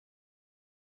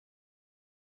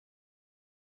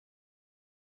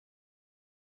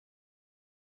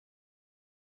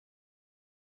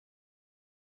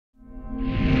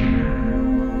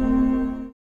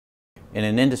In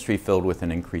an industry filled with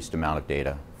an increased amount of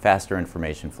data, faster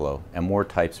information flow, and more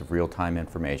types of real-time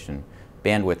information,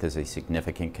 bandwidth is a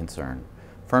significant concern.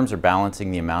 Firms are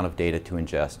balancing the amount of data to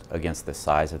ingest against the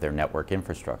size of their network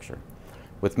infrastructure.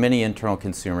 With many internal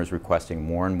consumers requesting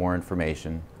more and more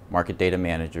information, market data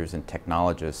managers and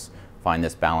technologists find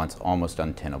this balance almost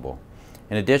untenable.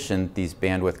 In addition, these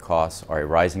bandwidth costs are a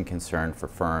rising concern for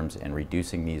firms, and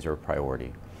reducing these are a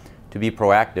priority. To be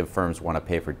proactive, firms want to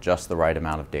pay for just the right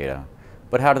amount of data.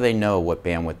 But how do they know what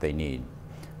bandwidth they need?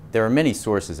 There are many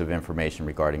sources of information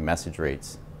regarding message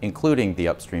rates, including the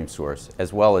upstream source,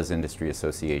 as well as industry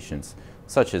associations,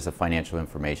 such as the Financial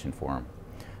Information Forum.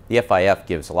 The FIF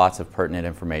gives lots of pertinent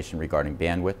information regarding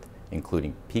bandwidth,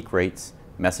 including peak rates,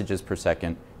 messages per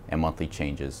second, and monthly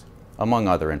changes, among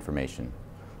other information.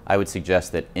 I would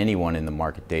suggest that anyone in the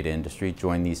market data industry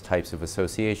join these types of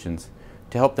associations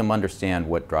to help them understand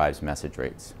what drives message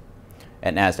rates.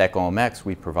 At NASDAQ OMX,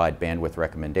 we provide bandwidth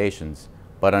recommendations,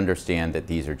 but understand that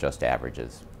these are just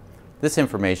averages. This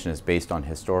information is based on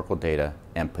historical data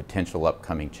and potential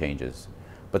upcoming changes,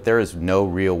 but there is no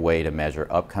real way to measure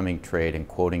upcoming trade and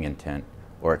quoting intent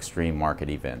or extreme market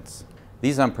events.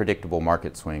 These unpredictable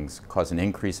market swings cause an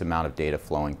increased amount of data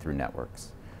flowing through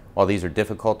networks. While these are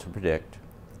difficult to predict,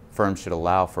 firms should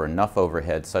allow for enough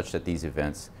overhead such that these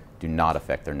events do not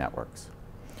affect their networks.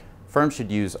 Firms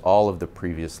should use all of the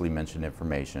previously mentioned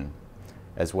information,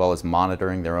 as well as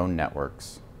monitoring their own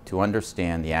networks, to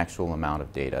understand the actual amount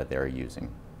of data they are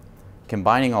using.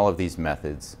 Combining all of these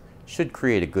methods should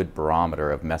create a good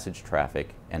barometer of message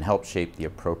traffic and help shape the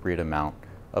appropriate amount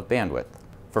of bandwidth.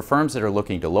 For firms that are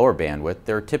looking to lower bandwidth,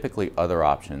 there are typically other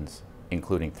options,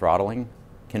 including throttling,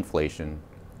 conflation,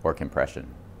 or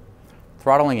compression.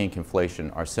 Throttling and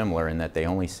conflation are similar in that they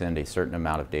only send a certain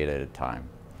amount of data at a time.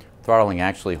 Throttling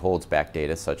actually holds back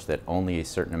data such that only a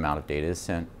certain amount of data is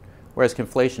sent, whereas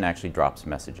conflation actually drops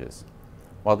messages.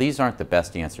 While these aren't the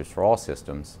best answers for all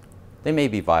systems, they may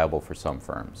be viable for some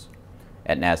firms.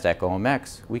 At NASDAQ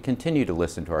OMX, we continue to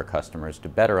listen to our customers to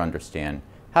better understand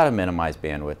how to minimize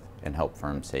bandwidth and help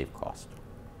firms save cost.